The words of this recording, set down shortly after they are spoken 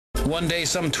One day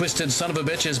some twisted son of a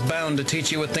bitch is bound to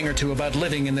teach you a thing or two about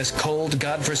living in this cold,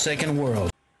 godforsaken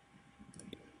world.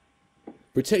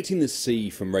 Protecting the sea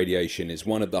from radiation is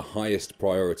one of the highest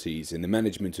priorities in the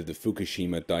management of the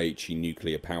Fukushima Daiichi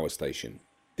nuclear power station.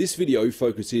 This video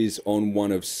focuses on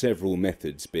one of several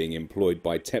methods being employed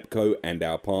by TEPCO and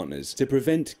our partners to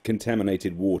prevent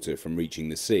contaminated water from reaching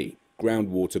the sea: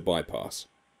 groundwater bypass.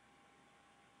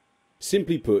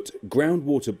 Simply put,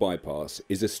 groundwater bypass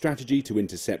is a strategy to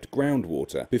intercept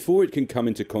groundwater before it can come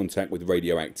into contact with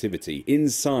radioactivity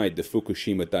inside the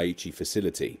Fukushima Daiichi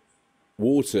facility.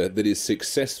 Water that is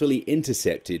successfully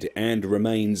intercepted and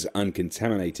remains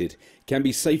uncontaminated can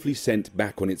be safely sent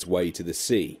back on its way to the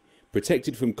sea,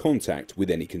 protected from contact with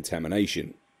any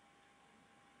contamination.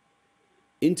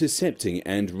 Intercepting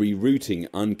and rerouting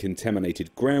uncontaminated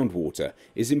groundwater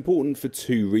is important for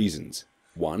two reasons.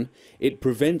 One, it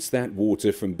prevents that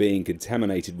water from being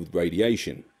contaminated with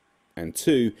radiation. And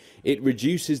two, it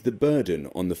reduces the burden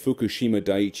on the Fukushima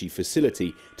Daiichi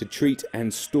facility to treat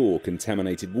and store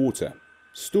contaminated water.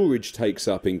 Storage takes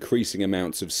up increasing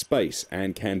amounts of space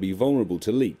and can be vulnerable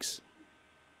to leaks.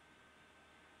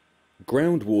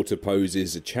 Groundwater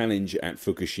poses a challenge at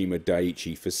Fukushima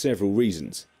Daiichi for several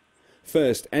reasons.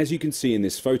 First, as you can see in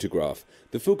this photograph,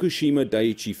 the Fukushima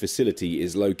Daiichi facility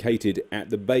is located at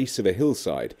the base of a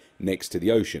hillside next to the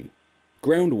ocean.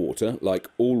 Groundwater, like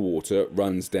all water,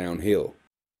 runs downhill.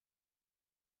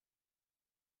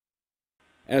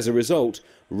 As a result,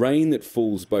 rain that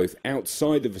falls both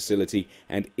outside the facility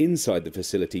and inside the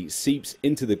facility seeps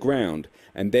into the ground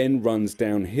and then runs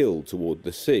downhill toward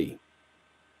the sea.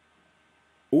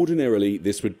 Ordinarily,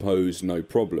 this would pose no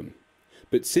problem.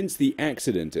 But since the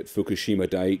accident at Fukushima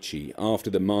Daiichi after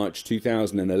the March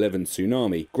 2011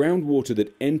 tsunami, groundwater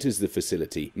that enters the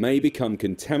facility may become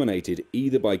contaminated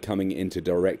either by coming into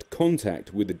direct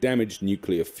contact with the damaged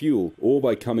nuclear fuel or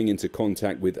by coming into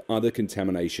contact with other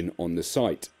contamination on the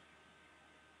site.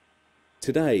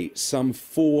 Today, some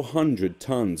 400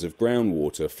 tons of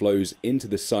groundwater flows into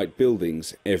the site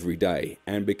buildings every day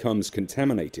and becomes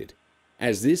contaminated.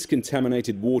 As this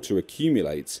contaminated water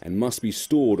accumulates and must be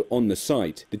stored on the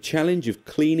site, the challenge of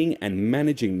cleaning and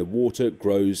managing the water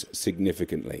grows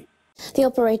significantly. The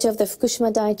operator of the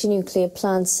Fukushima Daiichi nuclear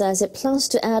plant says it plans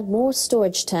to add more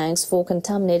storage tanks for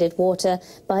contaminated water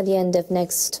by the end of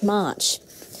next March.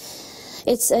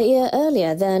 It's a year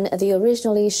earlier than the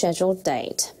originally scheduled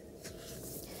date.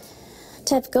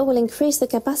 TEPCO will increase the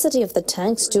capacity of the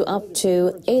tanks to up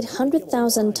to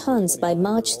 800,000 tons by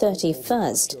March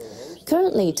 31st.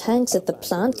 Currently, tanks at the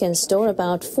plant can store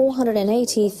about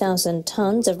 480,000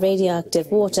 tons of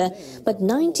radioactive water, but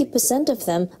 90% of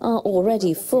them are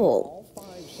already full.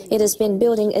 It has been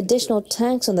building additional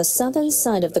tanks on the southern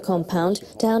side of the compound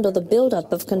to handle the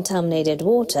buildup of contaminated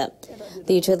water.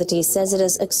 The utility says it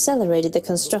has accelerated the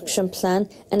construction plan,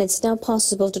 and it's now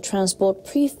possible to transport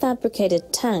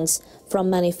prefabricated tanks from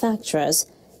manufacturers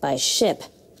by ship.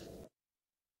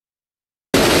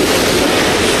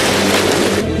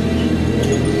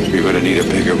 You're going to need a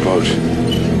bigger boat.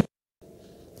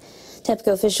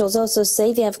 TEPCO officials also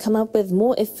say they have come up with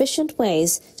more efficient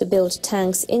ways to build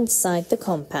tanks inside the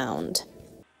compound.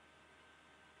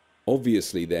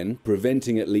 Obviously then,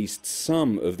 preventing at least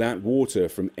some of that water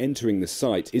from entering the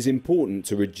site is important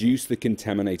to reduce the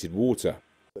contaminated water.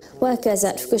 Workers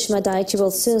at Fukushima Daiichi will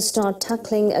soon start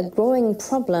tackling a growing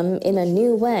problem in a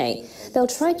new way. They'll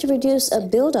try to reduce a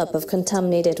buildup of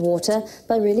contaminated water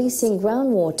by releasing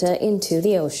groundwater into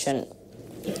the ocean.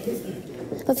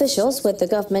 Officials with the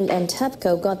government and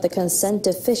TEPCO got the consent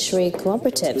of fishery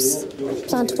cooperatives.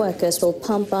 Plant workers will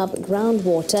pump up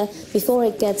groundwater before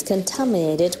it gets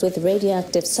contaminated with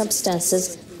radioactive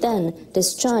substances, then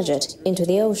discharge it into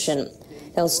the ocean.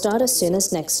 They'll start as soon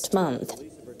as next month.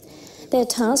 Their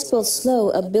task will slow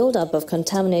a buildup of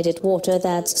contaminated water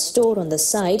that's stored on the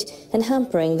site and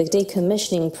hampering the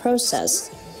decommissioning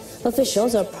process.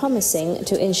 Officials are promising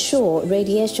to ensure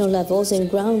radiation levels in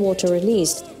groundwater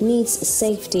released meets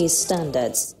safety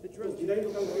standards.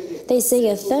 They say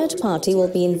a third party will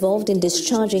be involved in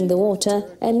discharging the water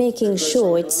and making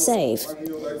sure it's safe.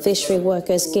 Fishery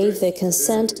workers gave their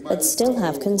consent but still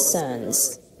have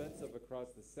concerns.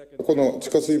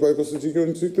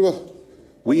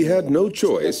 We had no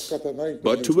choice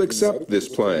but to accept this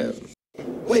plan.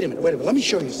 Wait a minute, let me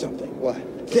show you something. What?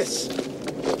 This.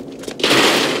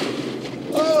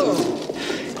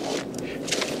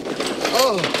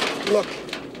 Oh, look,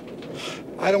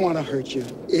 I don't want to hurt you.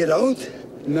 You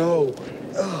don't? No.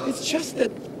 It's just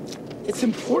that it's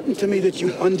important to me that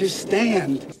you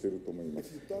understand.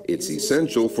 It's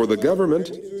essential for the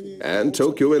government and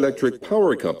Tokyo Electric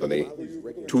Power Company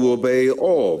to obey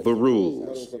all the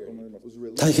rules.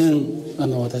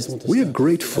 We are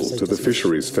grateful to the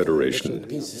Fisheries Federation.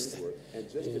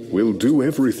 We'll do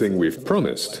everything we've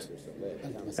promised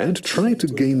and try to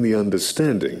gain the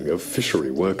understanding of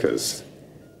fishery workers.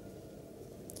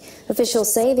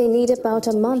 Officials say they need about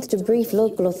a month to brief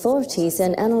local authorities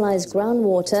and analyze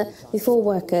groundwater before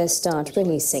workers start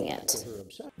releasing it.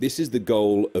 This is the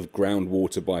goal of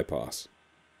groundwater bypass.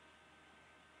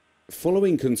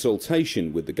 Following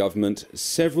consultation with the government,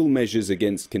 several measures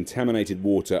against contaminated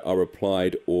water are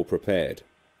applied or prepared.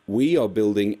 We are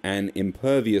building an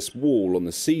impervious wall on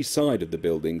the sea side of the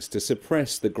buildings to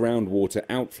suppress the groundwater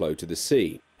outflow to the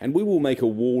sea, and we will make a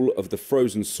wall of the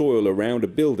frozen soil around a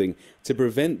building to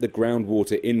prevent the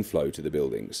groundwater inflow to the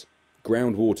buildings.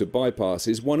 Groundwater bypass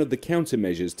is one of the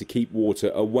countermeasures to keep water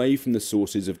away from the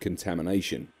sources of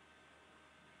contamination.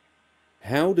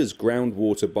 How does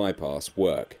groundwater bypass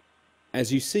work?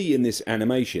 As you see in this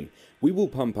animation, we will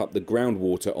pump up the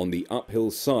groundwater on the uphill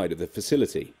side of the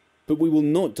facility, but we will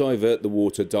not divert the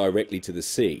water directly to the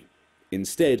sea.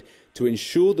 Instead, to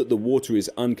ensure that the water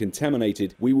is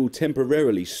uncontaminated, we will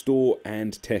temporarily store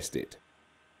and test it.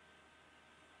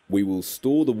 We will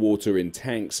store the water in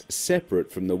tanks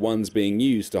separate from the ones being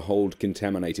used to hold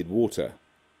contaminated water.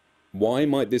 Why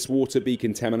might this water be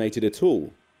contaminated at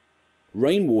all?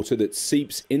 Rainwater that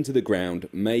seeps into the ground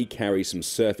may carry some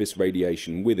surface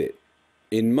radiation with it.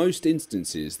 In most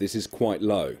instances, this is quite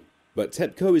low, but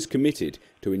TEPCO is committed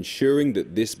to ensuring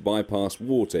that this bypass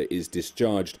water is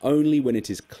discharged only when it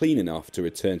is clean enough to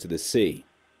return to the sea.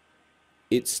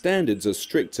 Its standards are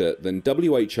stricter than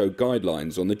WHO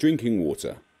guidelines on the drinking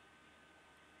water.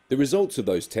 The results of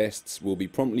those tests will be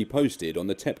promptly posted on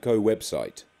the TEPCO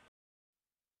website.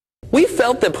 We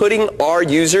felt that putting our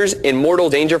users in mortal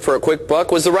danger for a quick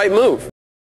buck was the right move.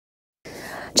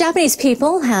 Japanese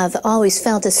people have always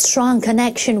felt a strong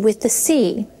connection with the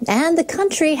sea, and the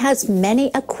country has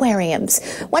many aquariums.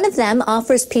 One of them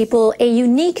offers people a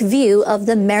unique view of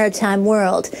the maritime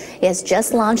world. It has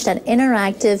just launched an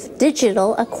interactive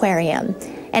digital aquarium.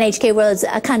 NHK World's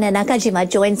Akane Nakajima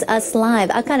joins us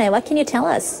live. Akane, what can you tell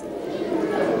us?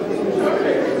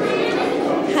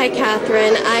 Hi,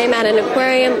 Catherine. I am at an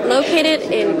aquarium located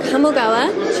in Kamogawa,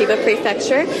 Chiba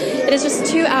Prefecture. It is just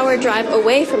a 2-hour drive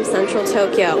away from central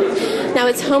Tokyo. Now,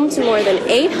 it's home to more than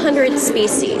 800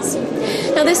 species.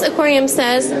 Now, this aquarium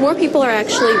says more people are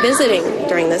actually visiting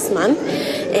during this month,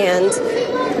 and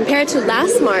compared to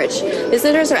last March,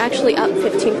 visitors are actually up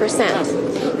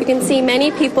 15%. You can see many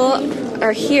people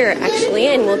are here, actually,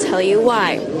 and we'll tell you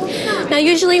why. Now,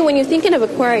 usually when you think of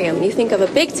aquarium, you think of a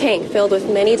big tank filled with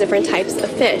many different types of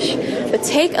fish. But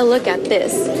take a look at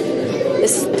this.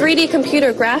 This 3D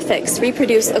computer graphics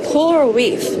reproduce a coral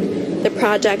reef. The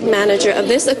project manager of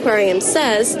this aquarium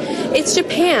says it's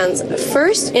Japan's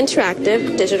first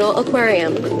interactive digital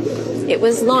aquarium. It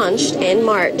was launched in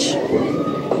March.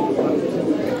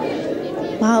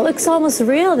 Wow, it looks almost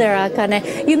real there,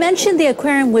 Akane. You mentioned the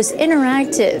aquarium was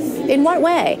interactive. In what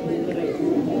way?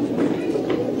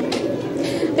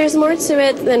 There's more to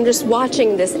it than just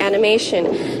watching this animation.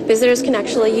 Visitors can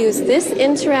actually use this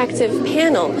interactive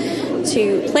panel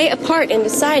to play a part in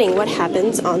deciding what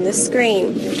happens on the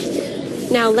screen.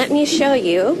 Now let me show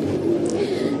you.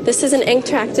 This is an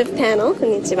interactive panel.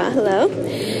 Konnichiwa, hello.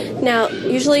 Now,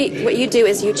 usually what you do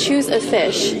is you choose a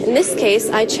fish. In this case,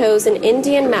 I chose an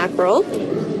Indian mackerel.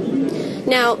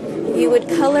 Now, you would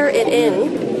color it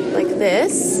in like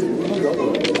this.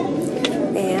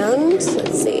 And,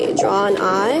 let's see, draw an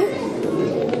eye.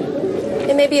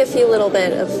 And maybe a few little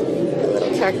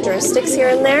characteristics here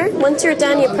and there. Once you're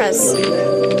done, you press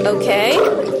OK.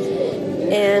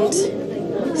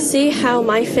 And see how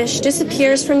my fish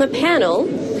disappears from the panel.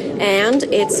 And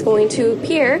it's going to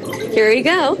appear. Here you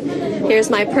go. Here's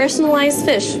my personalized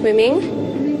fish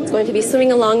swimming. It's going to be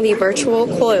swimming along the virtual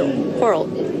coral.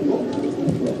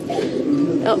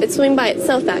 Oh, it's swimming by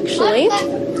itself, actually.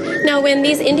 Now, when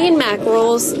these Indian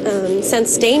mackerels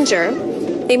sense danger,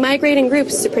 they migrate in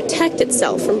groups to protect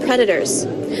itself from predators.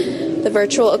 The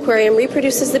virtual aquarium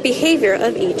reproduces the behavior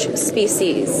of each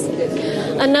species.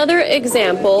 Another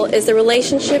example is the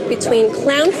relationship between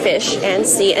clownfish and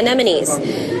sea anemones.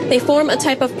 They form a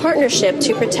type of partnership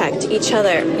to protect each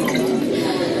other.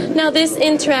 Now, this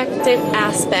interactive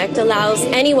aspect allows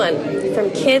anyone, from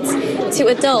kids to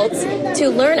adults, to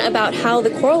learn about how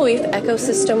the coral reef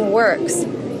ecosystem works,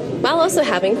 while also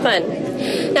having fun.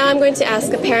 Now I'm going to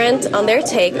ask a parent on their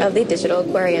take of the digital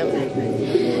aquarium.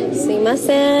 すいま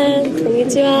せん、こんに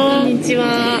ちは。こんにち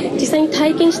は。実際に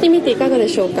体験してみていかがで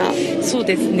しょうか。そう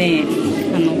ですね。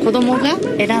子供が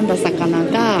選んだ魚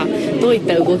がどういっ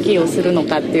た動きをするの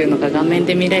かっていうのが画面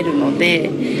で見れるので、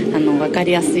分か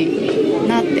りやすい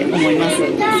なって思います。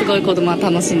すごい子供は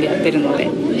楽しんでやってるので、は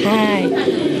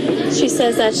い。She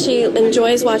says that she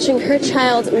enjoys watching her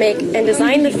child make and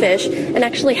design the fish and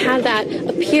actually have that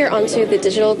appear onto the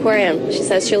digital aquarium. She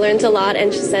says she learns a lot,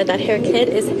 and she said that her kid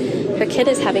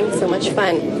is having so much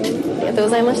fun.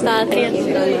 Thank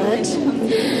you very much.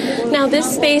 Now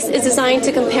this space is designed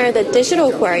to compare the digital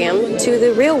aquarium to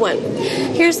the real one.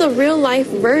 Here's the real-life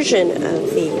version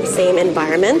of the same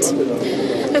environment.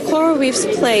 The coral reefs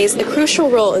plays a crucial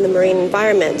role in the marine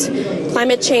environment.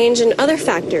 Climate change and other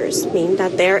factors mean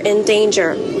that they're in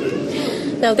danger.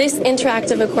 Now this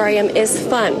interactive aquarium is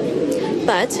fun,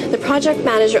 but the project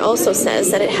manager also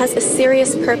says that it has a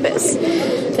serious purpose.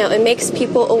 Now it makes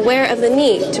people aware of the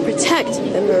need to protect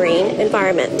the marine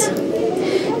environment.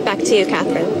 Back to you,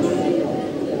 Catherine.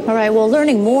 All right, well,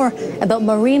 learning more about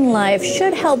marine life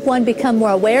should help one become more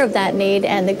aware of that need.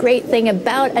 And the great thing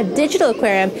about a digital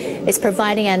aquarium is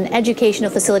providing an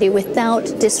educational facility without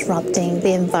disrupting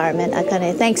the environment.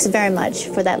 Akane, thanks very much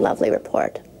for that lovely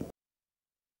report.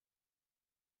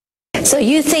 So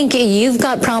you think you've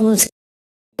got problems?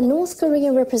 The North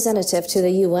Korean representative to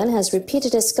the UN has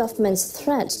repeated his government's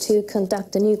threat to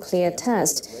conduct a nuclear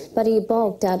test, but he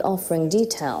balked at offering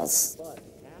details.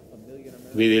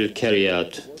 We will carry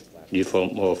out new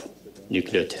form of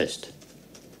nuclear test.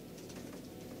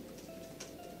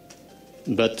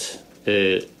 But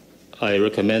I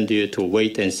recommend you to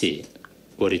wait and see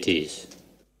what it is.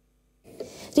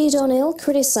 Lee Dong-il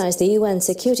criticized the UN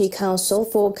Security Council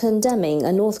for condemning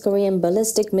a North Korean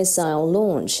ballistic missile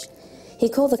launch. He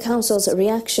called the Council's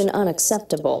reaction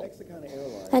unacceptable.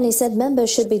 And he said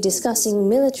members should be discussing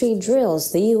military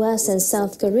drills the US and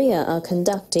South Korea are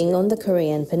conducting on the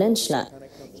Korean peninsula.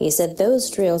 He said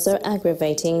those drills are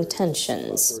aggravating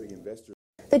tensions.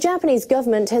 The Japanese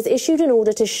government has issued an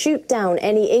order to shoot down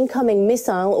any incoming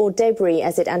missile or debris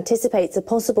as it anticipates a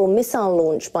possible missile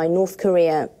launch by North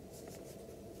Korea.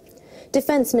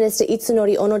 Defense Minister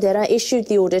Itsunori Onodera issued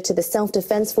the order to the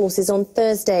self-defense forces on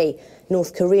Thursday.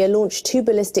 North Korea launched 2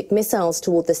 ballistic missiles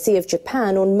toward the Sea of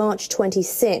Japan on March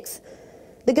 26th.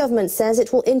 The government says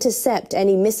it will intercept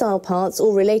any missile parts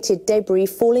or related debris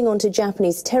falling onto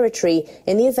Japanese territory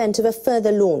in the event of a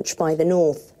further launch by the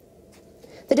North.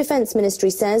 The Defense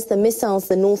Ministry says the missiles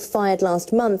the North fired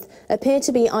last month appear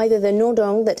to be either the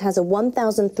Nodong that has a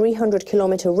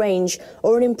 1,300-kilometer range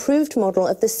or an improved model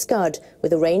of the Scud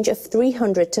with a range of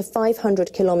 300 to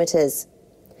 500 kilometers.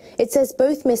 It says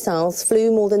both missiles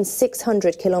flew more than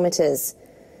 600 kilometers.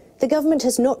 The government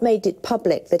has not made it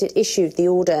public that it issued the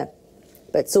order.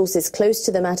 But sources close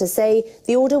to the matter say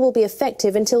the order will be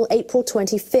effective until April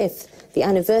 25th, the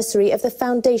anniversary of the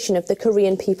foundation of the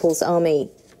Korean People's Army.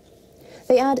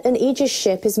 They add an Aegis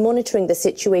ship is monitoring the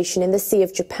situation in the Sea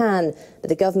of Japan, but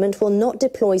the government will not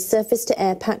deploy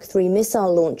surface-to-air PAC-3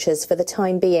 missile launchers for the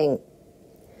time being.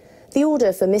 The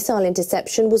order for missile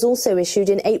interception was also issued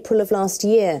in April of last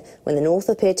year, when the North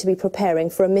appeared to be preparing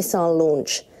for a missile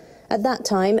launch. At that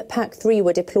time, PAC-3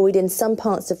 were deployed in some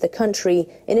parts of the country,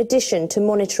 in addition to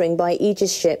monitoring by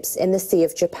Aegis ships in the Sea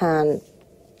of Japan.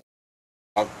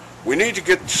 We need to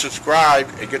get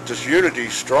subscribed and get this unity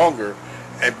stronger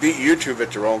and beat YouTube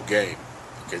at their own game.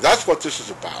 Okay, that's what this is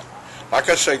about. Like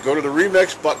I say, go to the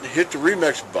remix button, hit the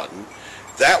remix button.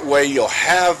 That way you'll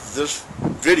have this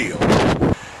video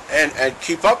and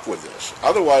keep up with this.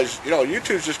 Otherwise, you know,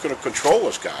 YouTube's just going to control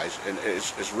us, guys, and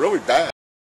it's really bad.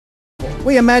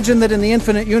 We imagine that in the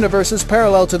infinite universes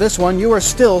parallel to this one, you are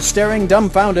still staring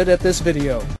dumbfounded at this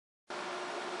video.